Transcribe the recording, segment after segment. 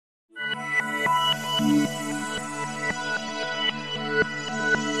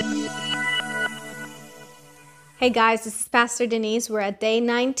Hey guys, this is Pastor Denise. We're at day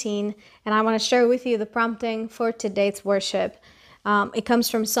 19, and I want to share with you the prompting for today's worship. It comes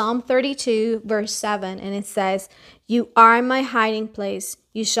from Psalm 32, verse 7, and it says, "You are my hiding place.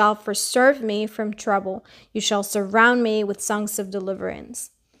 You shall preserve me from trouble. You shall surround me with songs of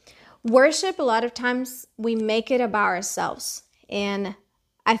deliverance." Worship, a lot of times we make it about ourselves, and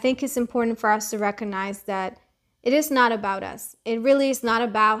I think it's important for us to recognize that it is not about us. It really is not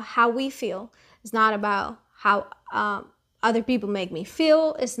about how we feel. It's not about how other people make me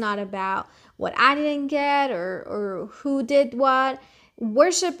feel. It's not about what I didn't get or who did what.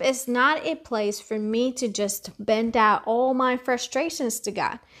 Worship is not a place for me to just vent out all my frustrations to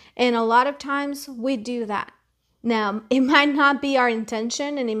God. And a lot of times we do that. Now, it might not be our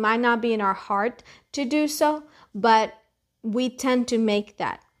intention and it might not be in our heart to do so, but we tend to make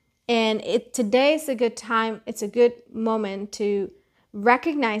that. And today is a good time, it's a good moment to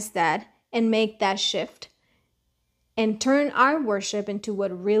recognize that and make that shift and turn our worship into what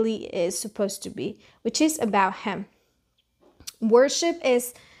really is supposed to be, which is about Him. Worship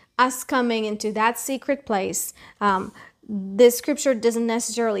is us coming into that secret place. This scripture doesn't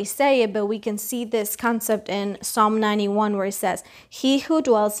necessarily say it, but we can see this concept in Psalm 91 where it says, "He who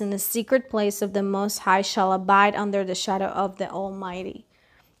dwells in the secret place of the Most High shall abide under the shadow of the Almighty."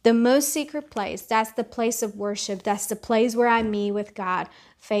 The most secret place, that's the place of worship. That's the place where I meet with God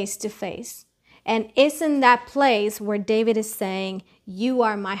face to face. And it's in that place where David is saying, "You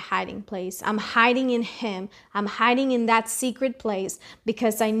are my hiding place. I'm hiding in Him. I'm hiding in that secret place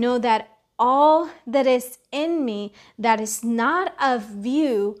because I know that all that is in me that is not of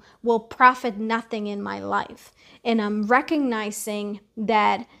you will profit nothing in my life." And I'm recognizing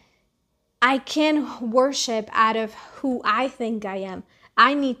that I can't worship out of who I think I am.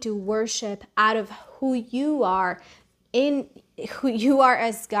 I need to worship out of who you are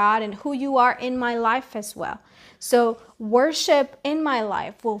as God and who you are in my life as well. So worship in my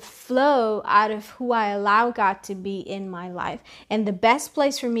life will flow out of who I allow God to be in my life. And the best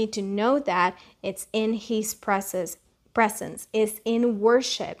place for me to know that it's in His presence is in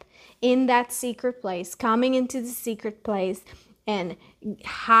worship, in that secret place, coming into the secret place and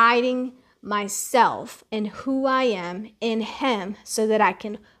hiding myself and who I am in Him so that I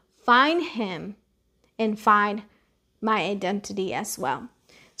can find Him and find my identity as well.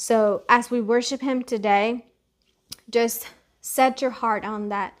 So as we worship Him today, just set your heart on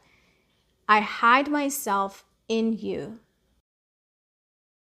that. I hide myself in you